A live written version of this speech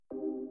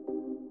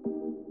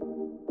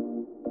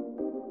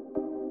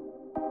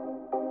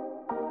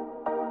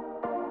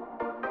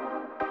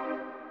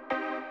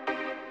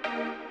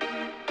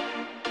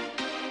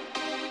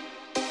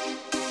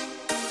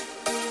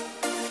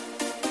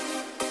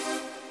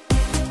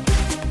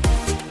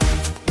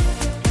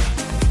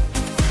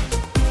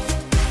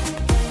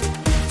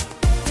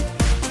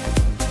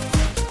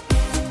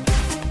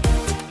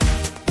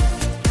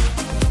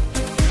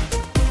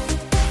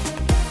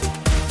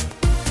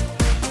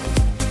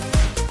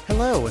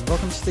Hello, and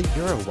welcome to the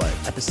Euro What,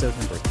 episode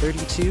number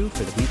 32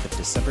 for the week of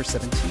December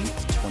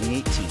 17th,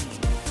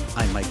 2018.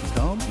 I'm Mike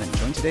McComb, and I'm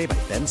joined today by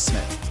Ben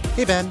Smith.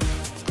 Hey, Ben.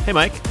 Hey,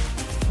 Mike.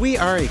 We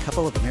are a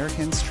couple of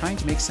Americans trying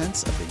to make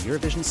sense of the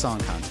Eurovision Song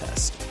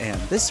Contest, and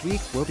this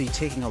week we'll be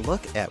taking a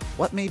look at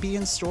what may be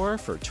in store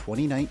for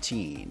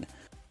 2019.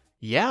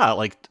 Yeah,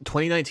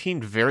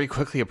 2019 very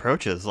quickly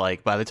approaches. By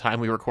the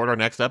time we record our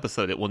next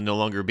episode, it will no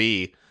longer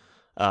be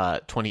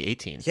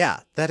 2018.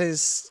 Yeah, that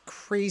is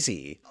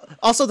crazy.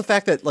 Also, the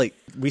fact that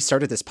we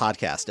started this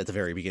podcast at the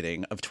very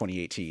beginning of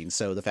 2018,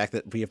 so the fact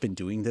that we have been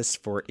doing this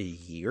for a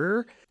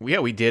year. Yeah,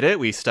 we did it.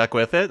 We stuck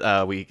with it.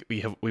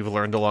 We've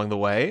learned along the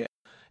way.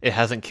 It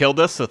hasn't killed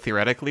us, so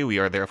theoretically we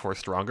are therefore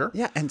stronger.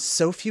 Yeah, and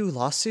so few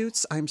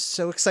lawsuits. I'm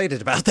so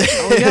excited about this.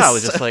 Oh yeah, it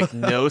was just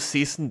no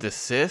cease and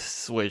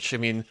desists, which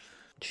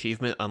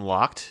achievement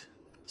unlocked.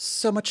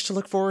 So much to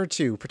look forward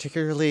to,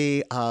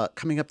 particularly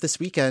coming up this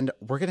weekend.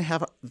 We're going to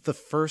have the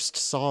first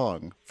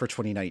song for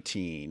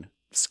 2019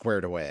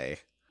 squared away.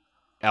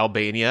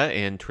 Albania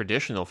in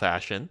traditional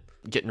fashion,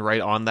 getting right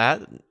on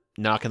that,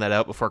 knocking that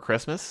out before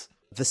Christmas.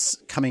 This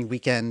coming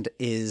weekend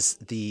is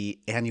the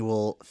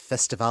annual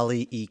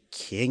Festivali I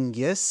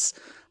Këngës.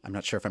 I'm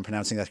not sure if I'm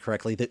pronouncing that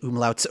correctly. The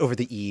umlauts over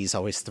the E's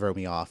always throw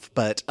me off.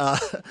 But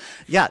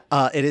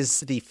it is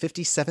the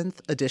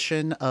 57th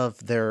edition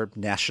of their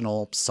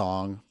national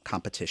song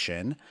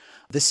competition.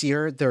 This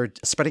year, they're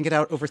spreading it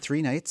out over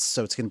 3 nights.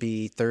 So it's going to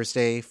be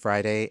Thursday,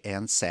 Friday,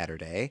 and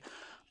Saturday.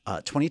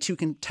 22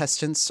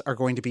 contestants are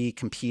going to be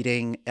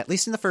competing, at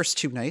least in the first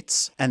 2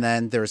 nights. And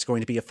then there's going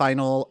to be a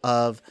final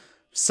of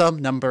some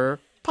number,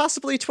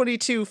 possibly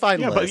 22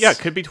 finalists. Yeah, it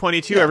could be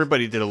 22. Yeah.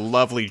 Everybody did a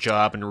lovely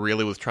job and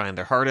really was trying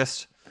their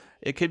hardest.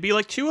 It could be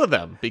 2 of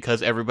them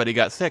because everybody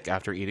got sick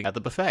after eating at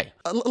the buffet.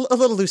 A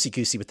little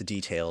loosey-goosey with the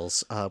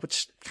details,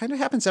 which kind of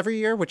happens every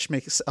year, which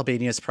makes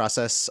Albania's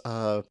process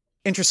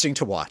interesting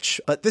to watch.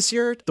 But this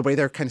year, the way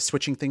they're kind of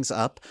switching things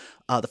up,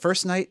 the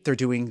first night they're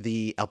doing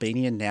the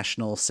Albanian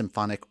National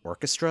Symphonic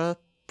Orchestra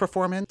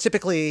performance.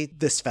 Typically,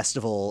 this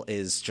festival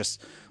is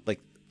just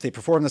they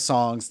perform the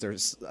songs.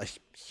 There's a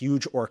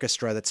huge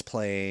orchestra that's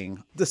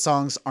playing. The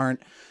songs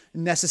aren't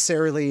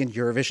necessarily in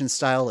Eurovision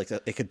style.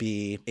 It could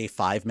be a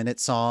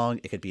 5-minute song.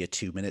 It could be a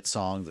 2-minute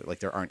song.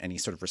 There aren't any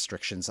sort of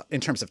restrictions in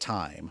terms of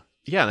time.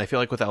 Yeah, and I feel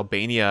with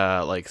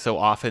Albania, so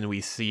often we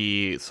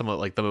see some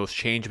of the most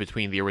change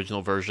between the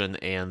original version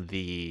and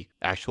the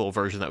actual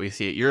version that we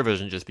see at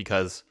Eurovision, just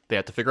because they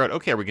have to figure out,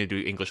 okay, are we going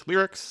to do English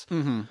lyrics?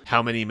 Mm-hmm.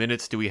 How many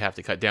minutes do we have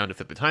to cut down to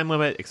fit the time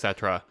limit,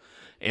 etc.?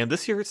 And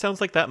this year, it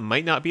sounds like that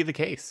might not be the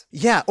case.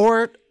 Yeah,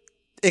 or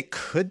it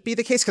could be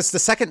the case, because the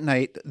second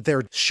night,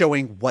 they're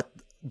showing what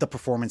the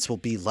performance will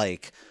be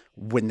like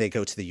when they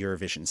go to the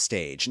Eurovision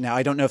stage. Now,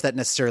 I don't know if that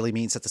necessarily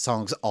means that the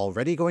song's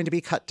already going to be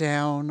cut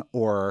down,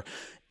 or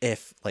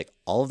if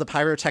all of the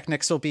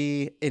pyrotechnics will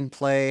be in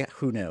play.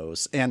 Who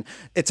knows? And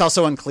it's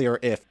also unclear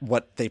if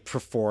what they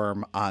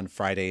perform on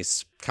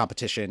Friday's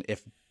competition,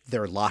 if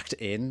they're locked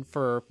in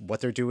for what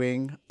they're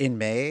doing in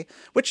May,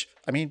 which,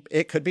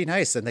 it could be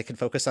nice, and they can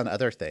focus on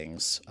other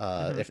things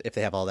if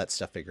they have all that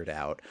stuff figured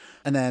out.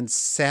 And then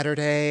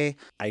Saturday,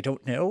 I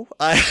don't know.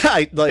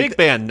 Big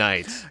band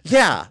night.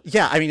 Yeah.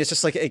 It's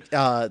just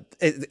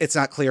it's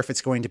not clear if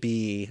it's going to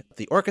be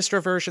the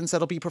orchestra versions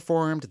that'll be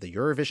performed, the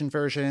Eurovision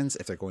versions,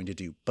 if they're going to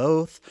do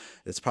both.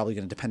 It's probably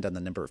going to depend on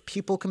the number of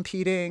people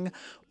competing,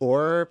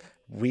 or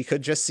we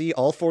could just see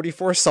all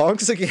 44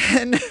 songs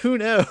again. Who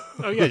knows?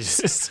 Oh yeah,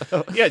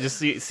 just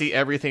see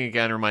everything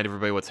again. Remind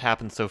everybody what's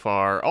happened so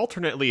far.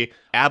 Alternately,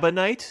 ABBA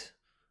night.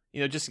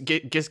 Just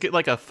get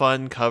a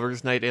fun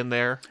covers night in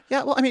there.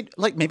 Yeah, well,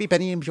 maybe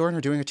Benny and Bjorn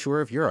are doing a tour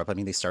of Europe.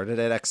 They started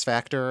at X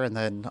Factor, and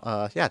then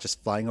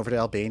just flying over to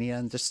Albania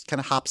and just kind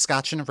of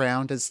hopscotching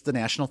around as the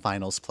national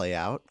finals play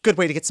out. Good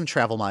way to get some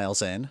travel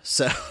miles in.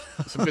 So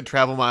some good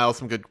travel miles,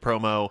 some good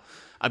promo.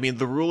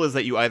 The rule is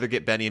that you either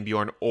get Benny and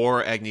Bjorn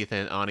or Agnetha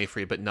and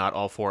Anni-Frid, but not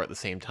all 4 at the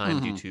same time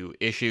due to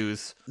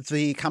issues.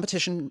 The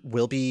competition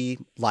will be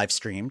live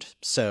streamed,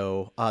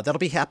 so that'll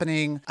be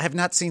happening. I have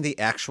not seen the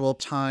actual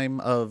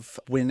time of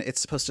when it's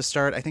supposed to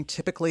start. I think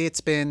typically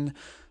it's been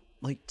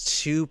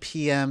 2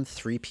 p.m.,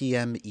 3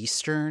 p.m.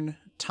 Eastern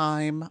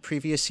time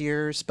previous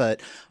years. But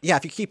yeah,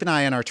 if you keep an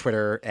eye on our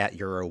Twitter at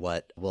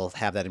EuroWhat, we'll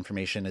have that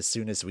information as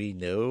soon as we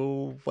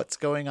know what's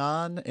going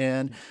on.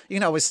 And you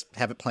can always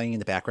have it playing in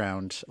the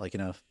background,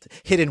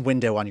 hidden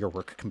window on your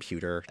work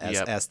computer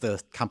as the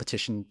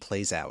competition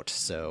plays out.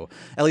 So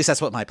at least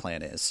that's what my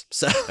plan is.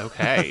 So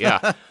okay,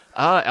 yeah.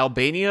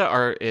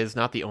 Albania is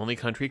not the only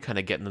country kind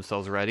of getting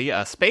themselves ready.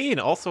 Spain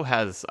also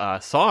has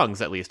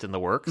songs, at least in the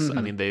works.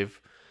 Mm-hmm.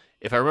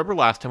 If I remember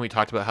last time we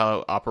talked about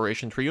how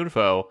Operation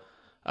Triunfo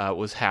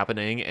was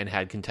happening and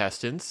had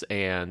contestants,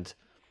 and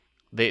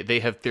they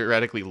have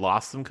theoretically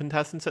lost some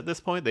contestants at this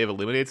point. They've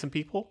eliminated some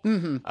people.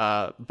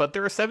 Mm-hmm. But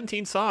there are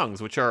 17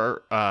 songs which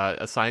are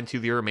assigned to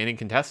the remaining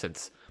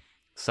contestants.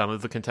 Some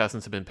of the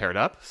contestants have been paired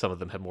up. Some of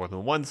them have more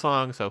than one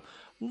song. So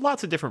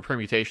lots of different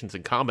permutations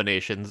and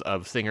combinations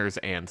of singers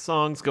and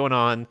songs going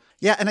on.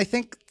 Yeah, and I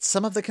think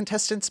some of the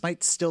contestants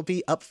might still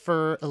be up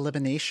for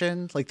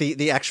elimination.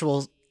 The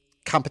actual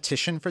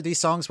competition for these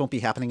songs won't be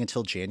happening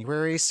until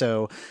January,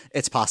 so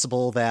it's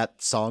possible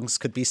that songs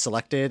could be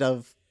selected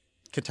of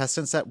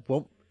contestants that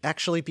won't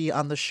actually be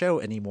on the show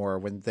anymore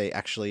when they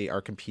actually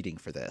are competing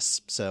for this.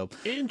 So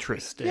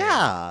interesting.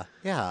 Yeah.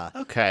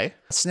 Okay.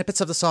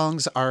 Snippets of the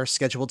songs are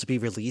scheduled to be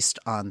released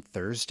on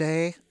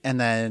Thursday,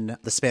 and then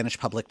the Spanish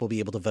public will be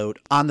able to vote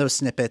on those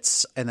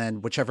snippets, and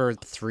then whichever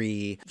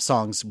 3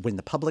 songs win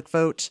the public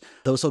vote,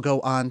 those will go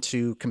on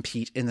to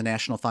compete in the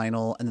national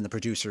final, and then the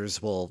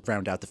producers will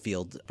round out the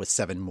field with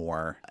 7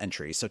 more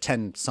entries. So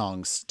 10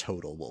 songs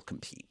total will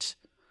compete.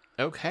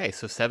 Okay,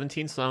 so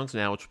 17 songs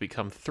now, which will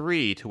become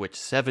 3, to which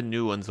 7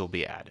 new ones will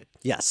be added.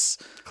 Yes.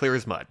 Clear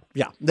as mud.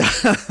 Yeah.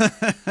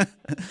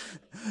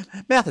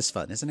 Math is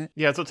fun, isn't it?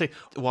 Yeah, so I'd say,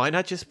 why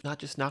not just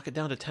knock it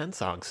down to 10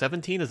 songs?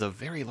 17 is a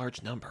very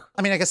large number.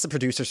 I mean, I guess the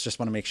producers just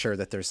want to make sure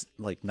that there's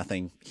like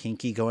nothing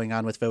hinky going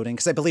on with voting,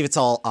 because I believe it's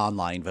all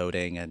online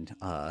voting, and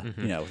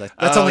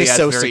that's only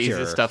so it's very secure.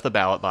 easy to stuff the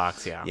ballot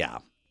box. Yeah.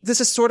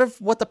 This is sort of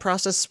what the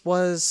process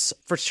was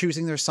for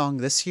choosing their song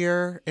this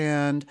year,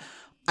 and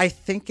I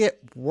think it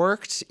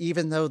worked,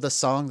 even though the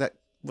song that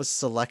was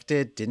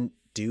selected didn't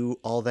do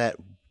all that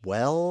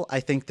well.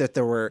 I think that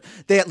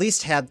they at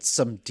least had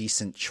some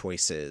decent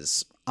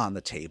choices on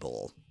the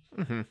table.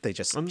 Mm-hmm. They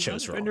just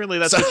chose wrong. And really,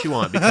 that's what you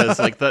want, because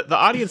like the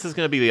audience is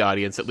going to be the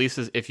audience, at least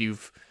if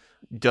you've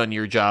done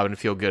your job and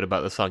feel good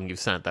about the song you've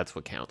sent. That's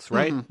what counts,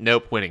 right? Mm-hmm.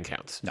 Nope, winning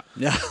counts. No.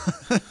 Yeah.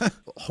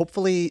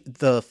 Hopefully,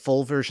 the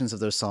full versions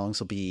of those songs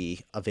will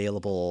be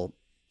available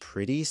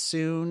pretty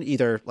soon,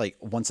 either like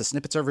once the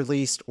snippets are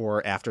released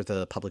or after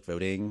the public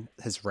voting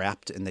has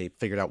wrapped and they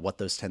figured out what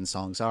those 10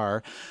 songs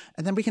are.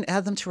 And then we can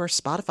add them to our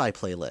Spotify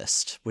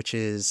playlist, which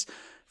is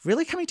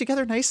really coming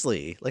together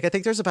nicely. Like, I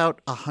think there's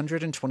about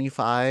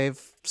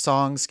 125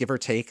 songs, give or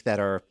take, that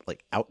are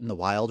like out in the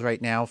wild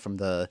right now from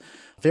the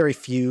very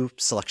few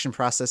selection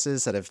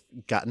processes that have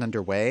gotten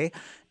underway.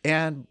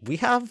 And we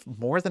have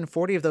more than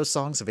 40 of those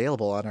songs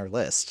available on our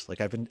list. Like,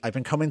 I've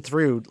been combing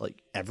through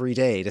like every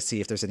day to see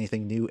if there's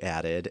anything new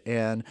added.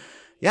 And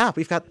yeah,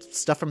 we've got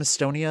stuff from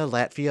Estonia,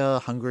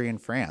 Latvia, Hungary,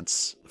 and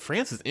France.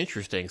 France is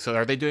interesting. So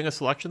are they doing a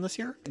selection this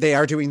year? They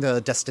are doing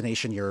the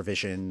Destination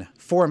Eurovision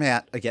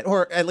format again,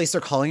 or at least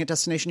they're calling it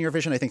Destination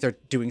Eurovision. I think they're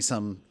doing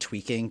some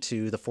tweaking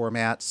to the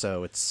format.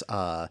 So it's,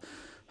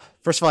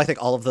 first of all, I think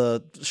all of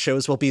the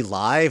shows will be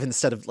live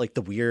instead of like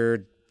the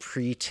weird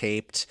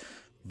pre-taped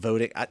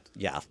voting.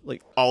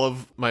 Like all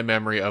of my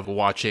memory of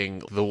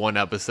watching the one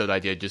episode I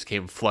did just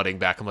came flooding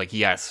back. I'm like,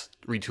 yes,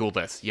 retool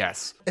this.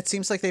 Yes. It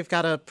seems like they've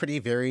got a pretty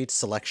varied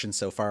selection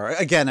so far.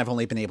 Again, I've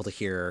only been able to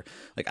hear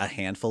like a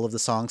handful of the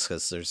songs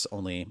because there's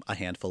only a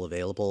handful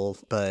available,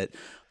 but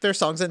there are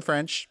songs in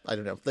French. I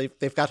don't know.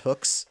 They've got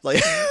hooks.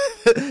 Like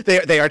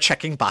they are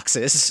checking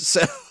boxes.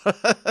 So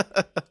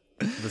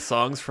the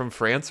songs from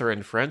France are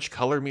in French.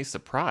 Color me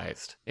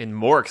surprised. In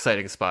more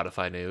exciting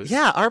Spotify news.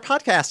 Yeah, our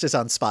podcast is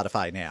on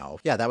Spotify now.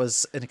 Yeah, that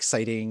was an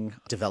exciting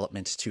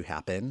development to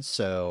happen.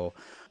 So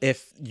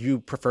if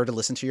you prefer to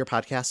listen to your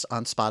podcast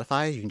on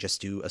Spotify, you can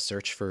just do a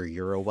search for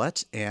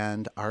EuroWhat,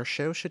 and our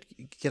show should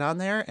get on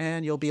there,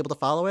 and you'll be able to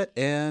follow it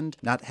and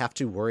not have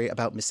to worry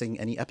about missing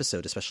any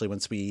episode, especially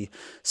once we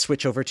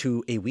switch over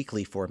to a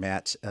weekly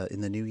format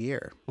in the new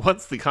year.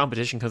 Once the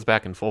competition comes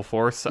back in full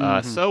force,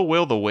 so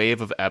will the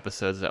wave of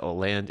episodes that will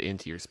land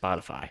into your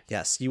Spotify.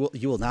 Yes, you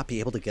will not be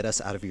able to get us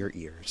out of your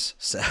ears.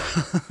 So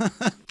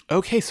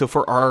Okay, so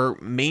for our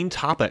main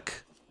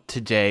topic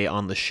today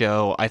on the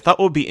show, I thought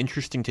what would be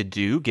interesting to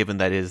do, given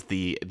that is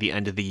the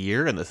end of the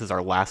year and this is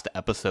our last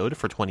episode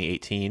for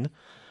 2018,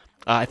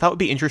 I thought it would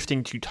be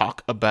interesting to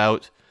talk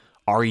about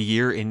our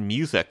year in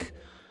music,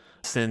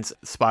 since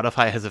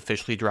Spotify has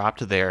officially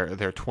dropped their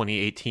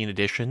 2018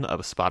 edition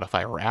of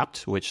Spotify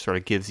Wrapped, which sort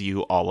of gives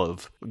you all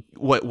of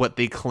what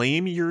they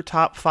claim your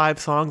top 5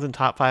 songs and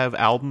top 5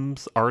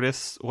 albums,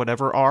 artists,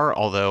 whatever are,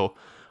 although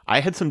I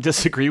had some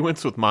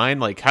disagreements with mine.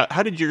 Like,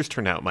 how did yours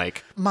turn out,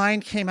 Mike? Mine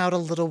came out a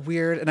little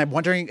weird, and I'm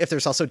wondering if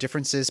there's also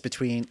differences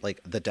between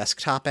like the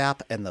desktop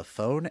app and the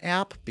phone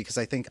app, because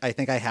I think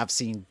I have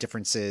seen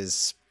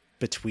differences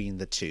between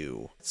the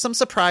two. Some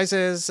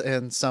surprises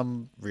and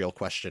some real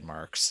question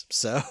marks.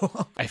 So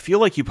I feel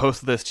like you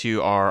posted this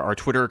to our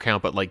Twitter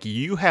account, but like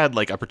you had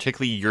like a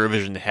particularly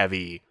Eurovision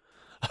heavy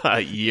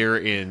year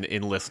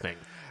in listening.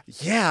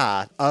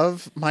 Yeah,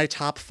 of my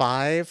top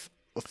 5,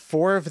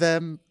 4 of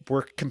them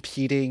were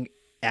competing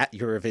at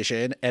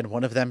Eurovision, and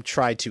one of them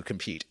tried to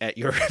compete at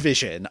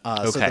Eurovision.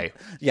 Okay.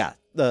 So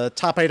the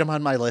top item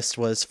on my list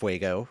was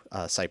Fuego,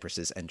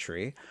 Cyprus's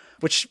entry,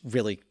 which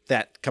really,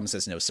 that comes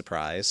as no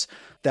surprise.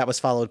 That was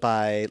followed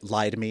by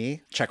Lie to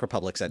Me, Czech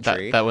Republic's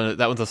entry. That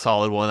one's a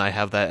solid one. I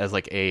have that as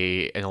like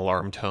an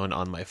alarm tone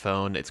on my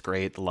phone. It's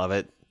great. Love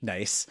it.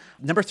 Nice.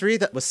 Number 3,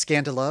 that was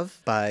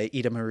Scandalove by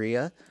Ida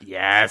Maria.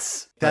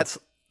 Yes. That's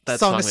that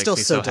song song is makes still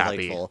me so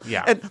happy. delightful.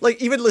 Yeah. And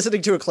like even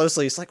listening to it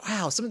closely, it's like,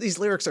 wow, some of these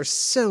lyrics are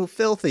so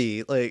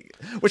filthy. Like,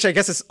 which I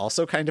guess is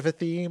also kind of a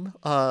theme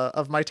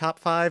of my top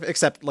 5,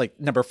 except like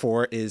number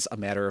 4 is A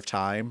Matter of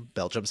Time,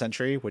 Belgium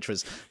Century, which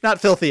was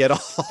not filthy at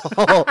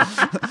all.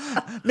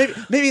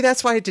 maybe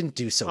that's why it didn't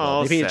do so well.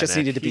 Oh, Maybe it just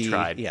cynic. needed to He be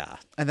tried. yeah.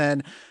 And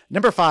then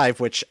number 5,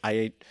 which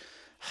I'm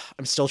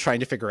still trying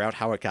to figure out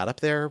how it got up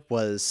there,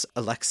 was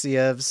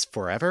Alexiev's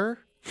Forever,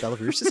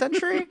 Belarus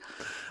Century.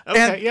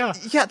 Okay, And, yeah.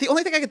 yeah, the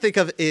only thing I can think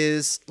of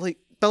is like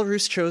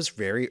Belarus chose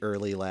very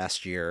early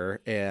last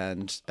year,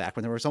 and back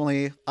when there was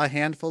only a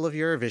handful of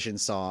Eurovision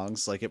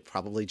songs, like it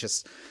probably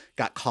just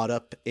got caught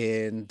up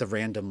in the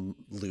random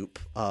loop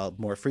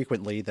more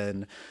frequently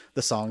than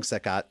the songs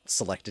that got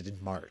selected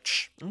in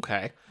March.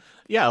 Okay.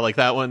 Yeah, like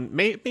that one,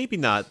 maybe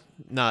not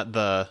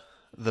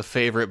the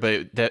favorite,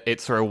 but that it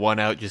sort of won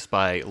out just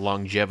by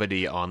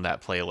longevity on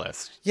that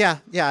playlist. Yeah,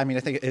 I mean, I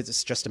think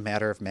it's just a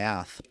matter of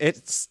math.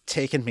 It's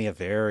taken me a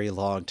very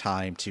long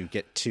time to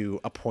get to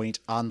a point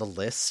on the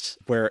list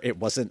where it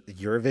wasn't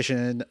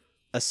Eurovision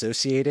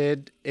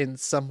associated in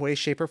some way,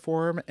 shape, or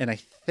form. And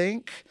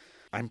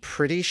I'm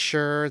pretty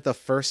sure the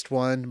first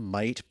one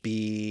might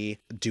be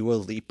Dua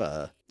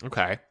Lipa.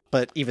 Okay.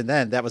 But even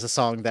then, that was a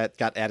song that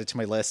got added to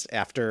my list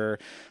after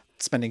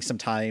spending some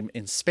time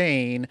in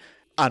Spain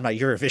on my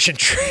Eurovision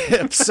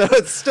trip. So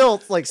it's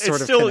still like sort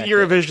It's of still connected.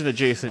 Eurovision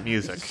adjacent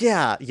music.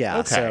 Yeah.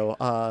 Okay. So,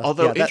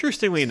 Although, yeah,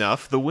 interestingly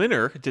enough, the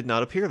winner did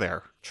not appear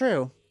there.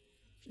 true.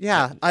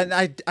 Yeah,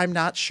 I'm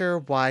not sure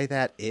why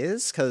that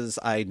is, because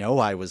I know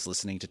I was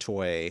listening to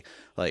Toy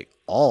like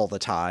all the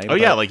time. Oh,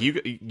 yeah, but like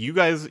you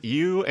guys,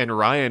 you and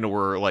Ryan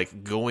were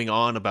like going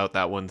on about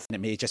that one.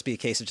 it may just be a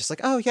case of just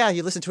like, oh yeah,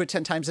 you listen to it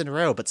 10 times in a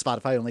row, but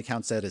Spotify only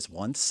counts that as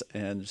once,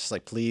 and just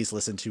like, please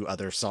listen to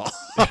other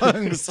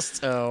songs.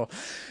 So,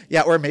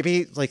 yeah, or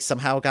maybe like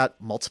somehow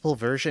got multiple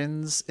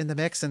versions in the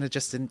mix and it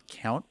just didn't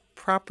count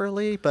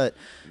properly, but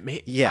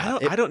yeah,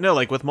 I don't know.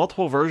 Like with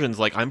multiple versions,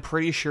 like I'm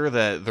pretty sure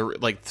that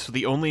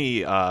the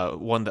only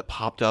one that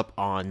popped up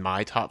on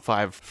my top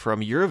 5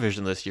 from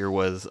Eurovision this year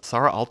was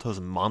Sara Alto's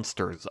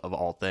 "Monsters" of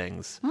all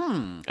things.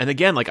 And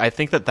again, like I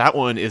think that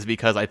one is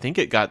because I think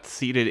it got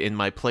seeded in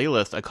my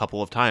playlist a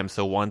couple of times.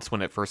 So once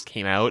when it first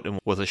came out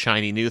and was a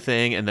shiny new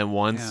thing, and then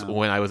once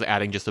when I was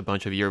adding just a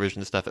bunch of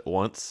Eurovision stuff at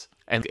once,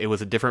 and it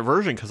was a different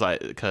version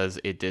because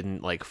it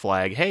didn't like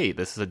flag, hey,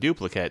 this is a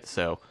duplicate.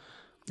 So.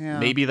 yeah.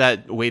 Maybe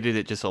that weighted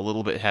it just a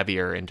little bit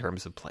heavier in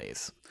terms of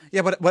plays.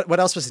 Yeah, what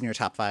else was in your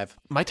top 5?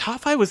 My top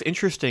 5 was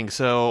interesting.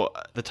 So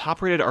the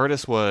top rated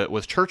artist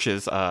was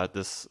Churches,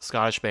 this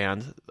Scottish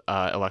band,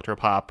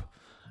 electropop,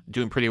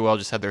 doing pretty well.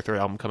 Just had their 3rd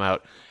album come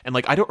out, and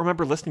like I don't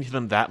remember listening to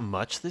them that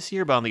much this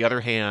year. But on the other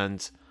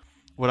hand,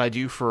 what I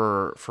do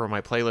for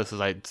my playlist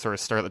is I sort of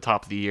start at the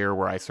top of the year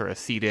where I sort of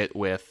seed it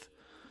with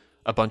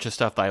a bunch of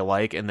stuff that I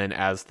like, and then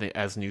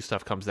as new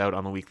stuff comes out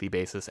on a weekly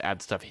basis,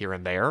 add stuff here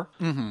and there.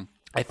 Mm-hmm.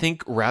 I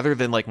think rather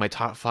than like my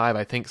top 5,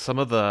 I think some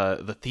of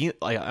the theme,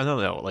 like, I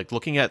don't know, like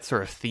looking at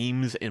sort of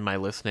themes in my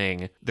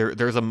listening,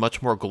 there's a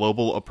much more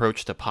global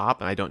approach to pop,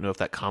 and I don't know if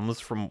that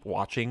comes from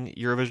watching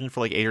Eurovision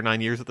for like 8 or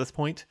 9 years at this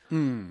point.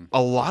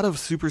 A lot of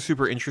super,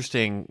 super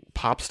interesting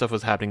pop stuff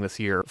was happening this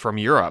year from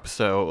Europe.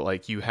 So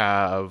like you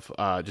have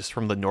just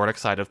from the Nordic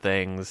side of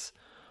things,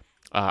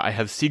 I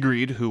have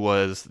Sigrid, who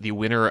was the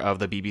winner of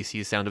the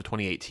BBC Sound of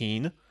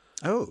 2018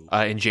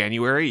 in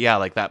January. Yeah,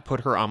 like that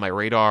put her on my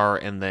radar,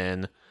 and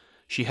then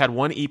she had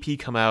one EP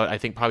come out, I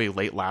think probably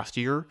late last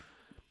year,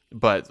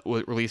 but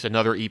released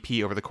another EP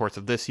over the course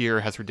of this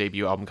year, has her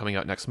debut album coming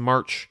out next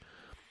March,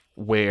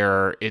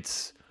 where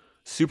it's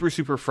super,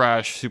 super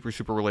fresh, super,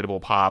 super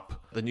relatable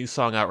pop. The new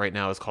song out right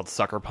now is called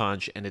Sucker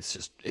Punch, and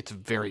it's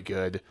very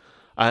good.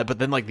 But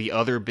then like the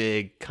other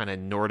big kind of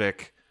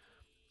Nordic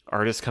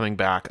artist coming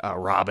back,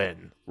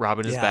 Robin.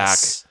 Robin is back.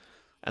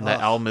 And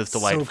that album is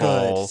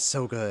delightful.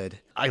 So good.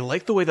 I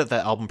like the way that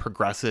album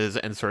progresses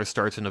and sort of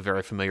starts in a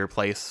very familiar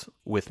place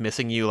with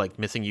Missing You. Like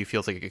Missing You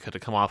feels like it could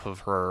have come off of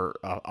her,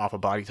 off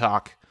of Body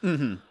Talk.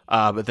 Mm-hmm.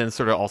 But then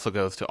sort of also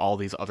goes to all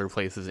these other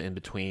places in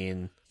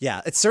between.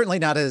 Yeah, it's certainly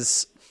not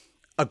as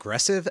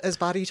aggressive as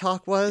Body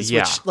Talk was,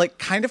 Yeah. which like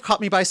kind of caught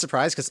me by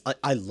surprise because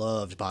I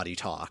loved Body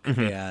Talk.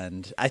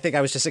 And I think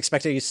I was just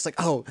expecting it's just like,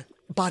 oh,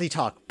 Body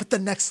Talk, but the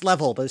next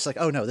level. But it's like,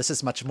 oh no, this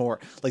is much more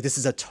like this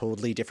is a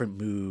totally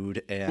different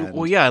mood. And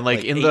well, yeah, and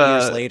like in 8 the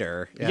years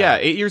later, yeah,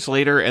 8 years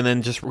later, and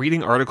then just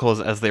reading articles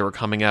as they were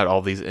coming out,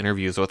 all these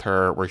interviews with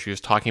her where she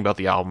was talking about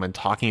the album and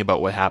talking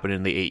about what happened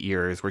in the 8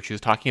 years, where she was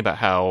talking about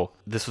how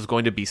this was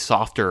going to be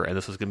softer and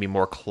this was going to be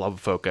more club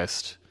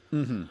focused.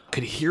 Mm-hmm.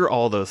 Could hear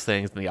all those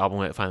things in the album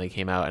when it finally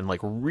came out, and like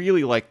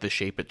really liked the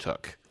shape it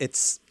took.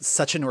 It's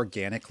such an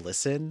organic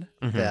listen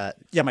that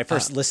my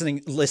first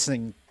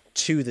listening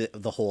to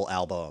the whole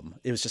album,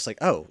 it was just like,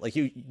 oh, like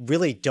you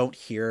really don't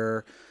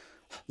hear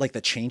like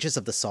the changes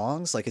of the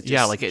songs, like it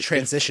just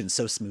transitions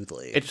so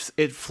smoothly.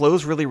 It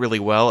flows really, really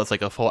well. It's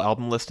like a full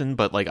album listen,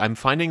 but like I'm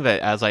finding that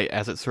as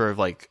it sort of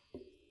like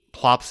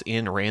plops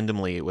in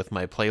randomly with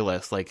my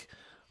playlist, like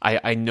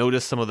I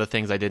noticed some of the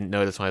things I didn't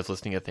notice when I was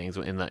listening to things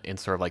in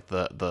sort of like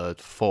the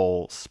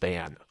full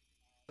span.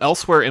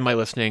 Elsewhere in my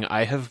listening,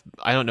 I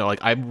don't know, like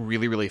I'm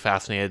really, really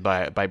fascinated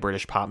by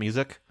British pop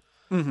music.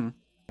 Mm-hmm.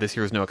 This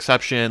year is no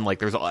exception. Like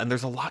there's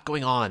a lot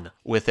going on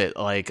with it.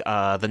 Like the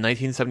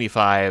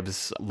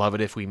 1975's "Love It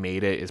If We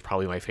Made It" is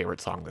probably my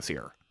favorite song this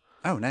year.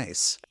 Oh,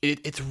 nice.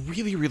 It's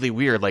really, really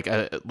weird. Like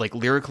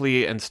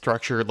lyrically and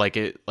structured.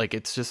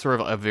 It's just sort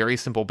of a very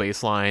simple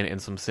bass line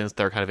and some synths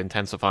that are kind of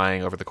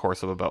intensifying over the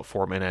course of about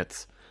 4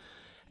 minutes.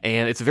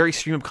 And it's very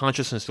stream of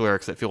consciousness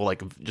lyrics that feel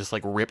like just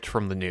like ripped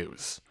from the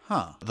news.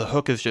 Huh. The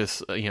hook is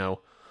just, and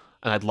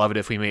I'd love it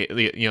if we made,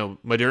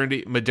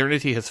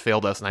 modernity has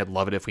failed us, and I'd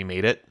love it if we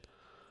made it.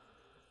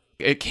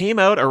 It came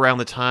out around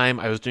the time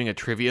I was doing a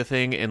trivia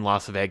thing in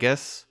Las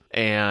Vegas,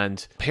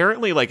 and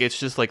apparently, like, it's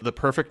just like the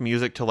perfect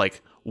music to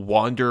like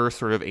wander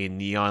sort of a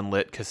neon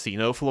lit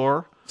casino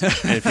floor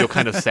and feel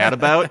kind of sad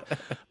about.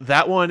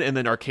 That one, and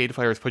then Arcade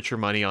Fire's "Put Your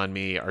Money on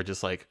Me" are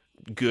just like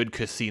good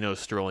casino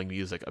strolling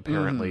music.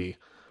 Apparently,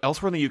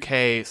 elsewhere in the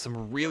UK,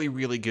 some really,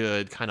 really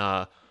good kind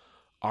of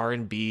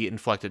R&B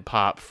inflected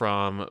pop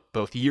from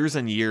both Years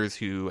and Years,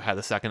 who had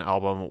the second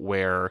album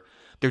where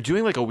they're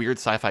doing like a weird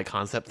sci-fi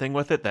concept thing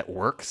with it that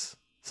works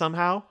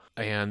somehow.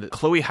 And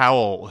Chloe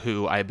Howell,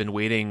 who I've been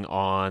waiting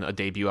on a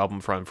debut album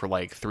from for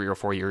like 3 or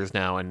 4 years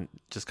now, and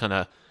just kind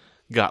of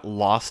got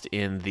lost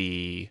in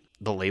the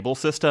label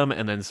system,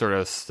 and then sort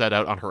of set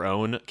out on her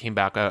own, came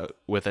back out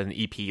with an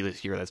EP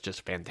this year that's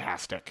just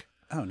fantastic.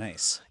 Oh,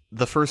 nice.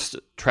 The first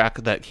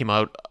track that came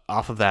out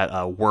off of that,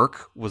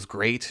 Work, was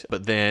great,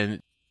 but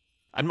then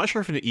I'm not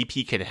sure if an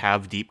EP can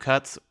have deep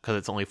cuts because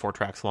it's only 4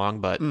 tracks long,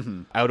 but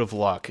Out of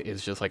Luck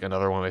is just like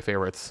another one of my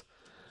favorites.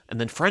 And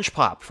then French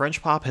pop.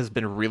 French pop has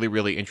been really,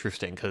 really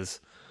interesting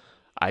because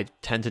I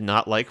tend to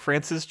not like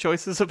France's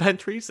choices of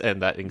entries,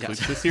 and that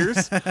includes this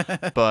year's.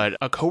 But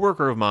a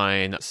coworker of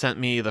mine sent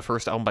me the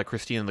first album by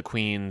Christine and the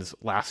Queens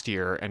last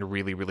year and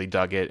really, really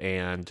dug it.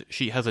 And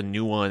she has a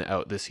new one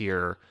out this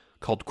year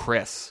called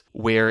Chris,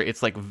 where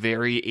it's like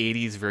very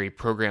 80s, very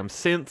programmed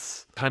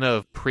synths, kind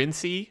of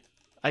Princey,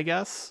 I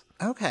guess.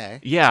 Okay.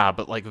 Yeah,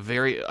 but like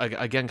very,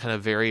 again, kind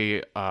of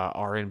very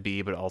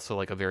R&B, but also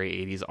like a very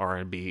 80s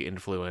R&B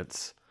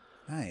influence.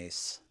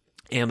 Nice.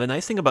 And the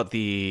nice thing about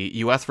the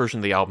US version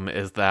of the album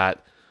is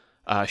that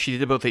she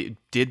did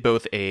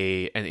both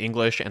an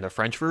English and a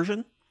French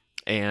version.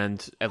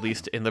 And at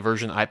least in the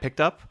version I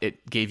picked up,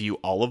 it gave you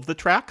all of the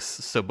tracks,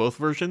 so both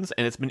versions.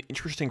 And it's been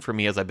interesting for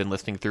me as I've been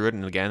listening through it,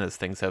 and again, as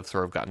things have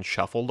sort of gotten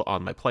shuffled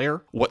on my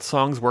player, what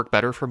songs work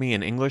better for me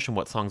in English and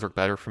what songs work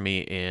better for me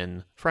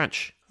in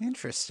French.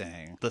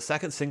 Interesting. The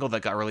second single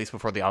that got released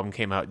before the album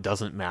came out,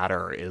 Doesn't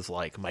Matter, is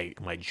like my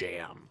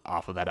jam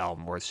off of that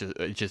album, where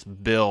it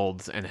just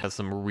builds and has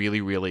some really,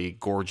 really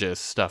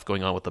gorgeous stuff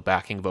going on with the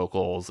backing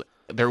vocals.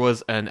 There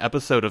was an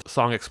episode of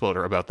Song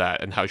Exploder about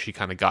that and how she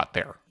kind of got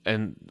there,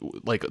 and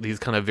like these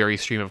kind of very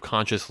stream of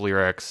conscious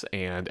lyrics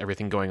and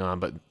everything going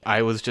on. But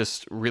I was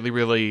just really,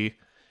 really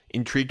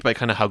intrigued by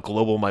kind of how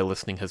global my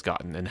listening has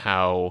gotten and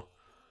how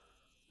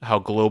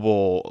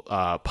global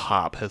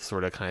pop has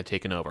sort of kind of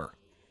taken over,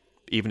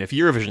 even if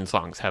Eurovision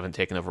songs haven't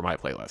taken over my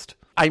playlist.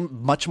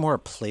 I'm much more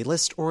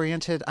playlist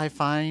oriented, I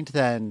find,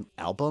 than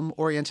album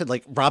oriented.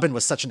 Like Robyn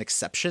was such an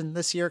exception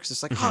this year because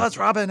it's like, oh, it's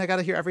Robyn, I got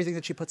to hear everything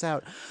that she puts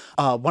out.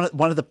 One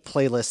of the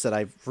playlists that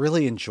I've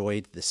really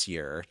enjoyed this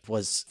year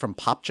was from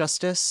Pop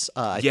Justice.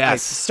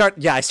 Yes.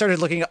 I started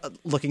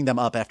looking them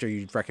up after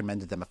you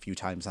recommended them a few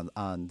times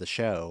on the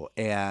show,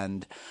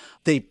 and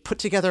they put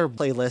together a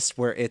playlist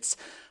where it's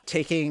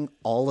taking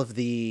all of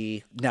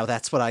the, now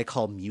that's what I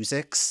call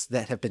musics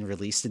that have been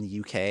released in the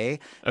UK,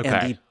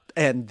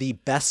 and the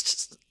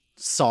best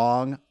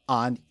song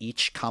on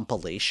each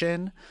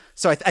compilation.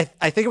 So I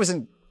think it was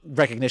in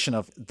recognition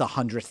of the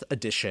 100th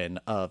edition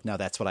of Now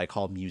That's What I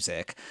Call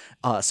Music.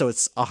 So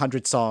it's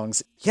 100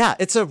 songs. Yeah,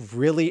 it's a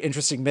really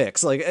interesting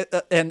mix. Like,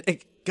 and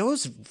it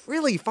goes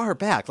really far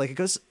back. Like it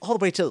goes all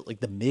the way to like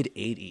the mid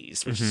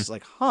 80s, which is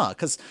like,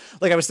 because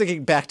like I was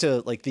thinking back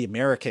to like the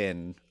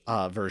American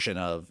version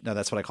of Now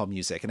That's What I Call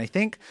Music, and I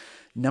think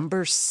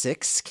number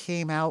 6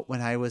 came out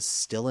when I was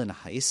still in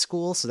high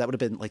school, so that would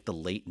have been like the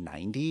late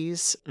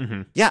 90s.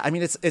 Yeah, I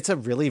mean it's a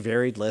really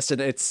varied list, and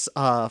it's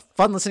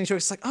fun listening to it.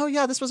 It's like, oh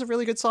yeah, this was a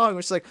really good song,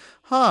 which is like,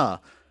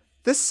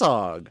 this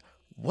song,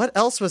 what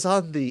else was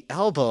on the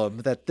album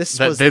that was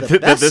the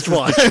best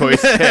one? Was the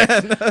choice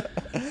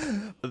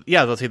pick.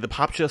 Yeah, let's see, the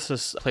Pop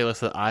Justice playlist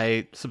that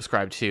I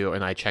subscribe to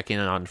and I check in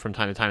on from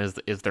time to time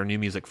is their New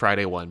Music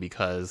Friday one,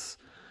 because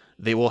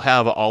they will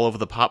have all of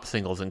the pop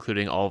singles,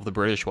 including all of the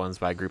British ones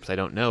by groups I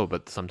don't know,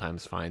 but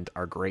sometimes find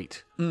are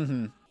great.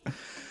 Mm-hmm.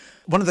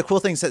 One of the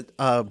cool things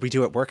that we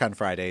do at work on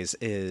Fridays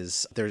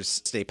is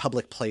there's a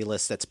public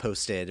playlist that's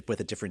posted with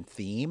a different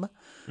theme,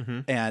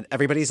 and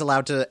everybody's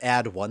allowed to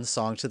add one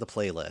song to the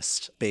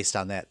playlist based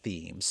on that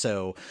theme.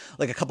 So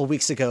like a couple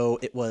weeks ago,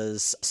 it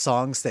was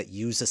songs that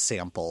use a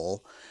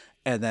sample.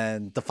 And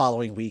then the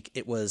following week,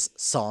 it was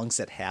songs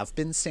that have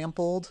been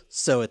sampled.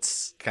 So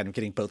it's kind of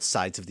getting both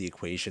sides of the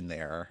equation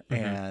there.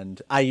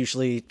 And I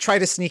usually try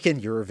to sneak in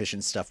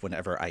Eurovision stuff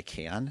whenever I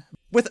can.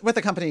 With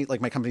a company,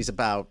 like my company's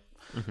about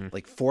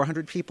like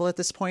 400 people at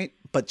this point,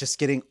 but just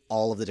getting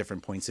all of the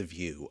different points of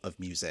view of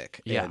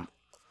music. Yeah. And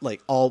like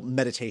all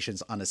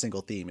meditations on a single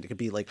theme. And it could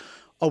be like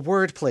a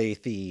wordplay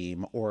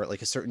theme or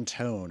like a certain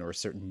tone or a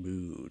certain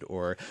mood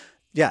or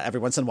every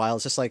once in a while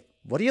it's just like,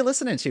 what are you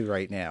listening to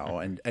right now?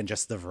 And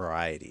just the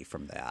variety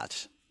from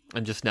that.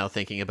 I'm just now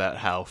thinking about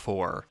how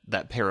for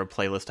that pair of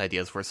playlist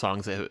ideas for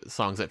songs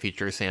that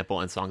feature a sample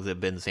and songs that have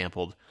been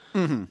sampled,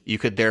 you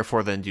could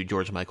therefore then do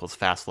George Michael's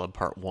Fast Love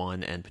Part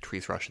 1 and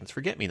Patrice Rushen's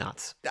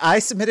Forget-Me-Nots. I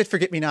submitted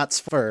Forget-Me-Nots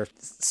for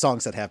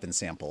songs that have been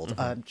sampled.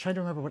 I'm trying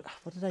to remember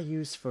what did I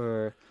use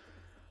for...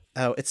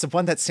 Oh, it's the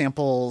one that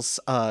samples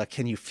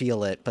Can You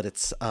Feel It, but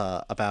it's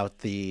about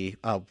the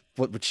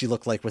what would she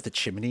look like with a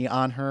chimney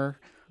on her.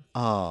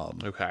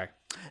 Okay.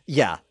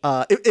 Yeah,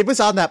 it was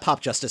on that Pop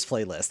Justice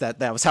playlist.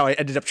 That was how I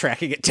ended up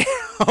tracking it down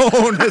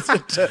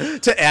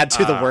to add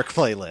to the work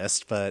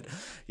playlist. But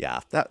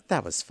yeah,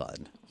 that was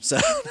fun. So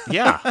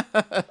Yeah.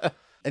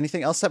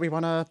 Anything else that we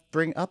want to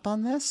bring up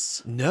on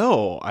this?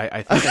 No,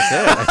 I think that's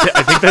it.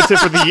 I think that's it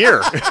for the year.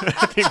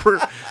 I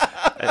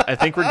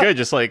think we're good.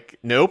 Just like,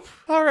 nope.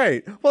 All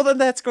right. Well, then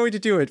that's going to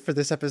do it for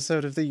this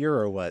episode of the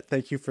Euro What.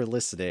 Thank you for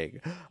listening.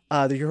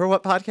 The Euro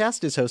What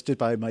podcast is hosted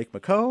by Mike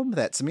McComb,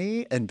 that's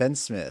me, and Ben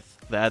Smith.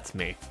 That's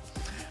me.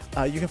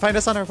 You can find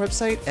us on our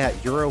website at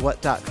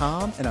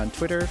eurowhat.com and on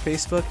Twitter,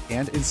 Facebook,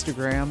 and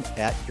Instagram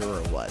at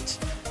Eurowhat.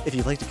 If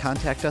you'd like to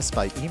contact us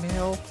by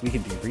email, we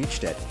can be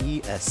reached at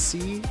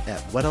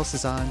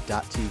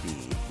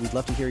esc@whatelsison.tv. We'd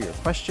love to hear your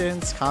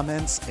questions,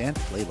 comments, and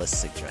playlist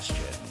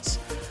suggestions.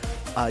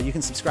 You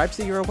can subscribe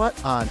to the Euro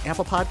What on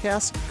Apple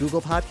Podcasts,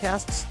 Google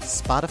Podcasts,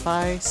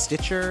 Spotify,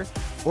 Stitcher,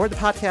 or the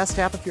podcast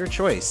app of your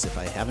choice, if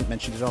I haven't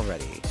mentioned it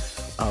already.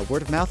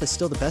 Word of mouth is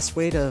still the best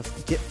way to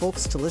get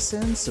folks to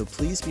listen, so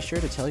please be sure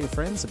to tell your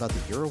friends about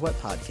the Euro What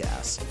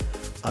podcast.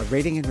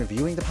 Rating and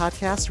reviewing the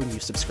podcast when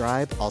you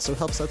subscribe also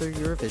helps other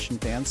Eurovision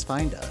fans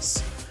find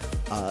us.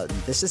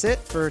 This is it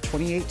for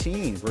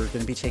 2018. We're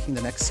going to be taking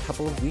the next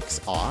couple of weeks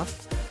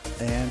off,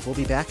 and we'll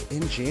be back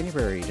in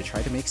January to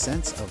try to make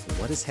sense of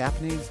what is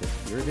happening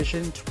with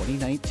Eurovision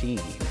 2019.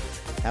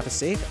 Have a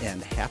safe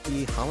and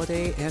happy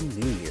holiday and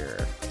New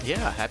Year.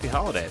 Yeah, happy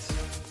holidays.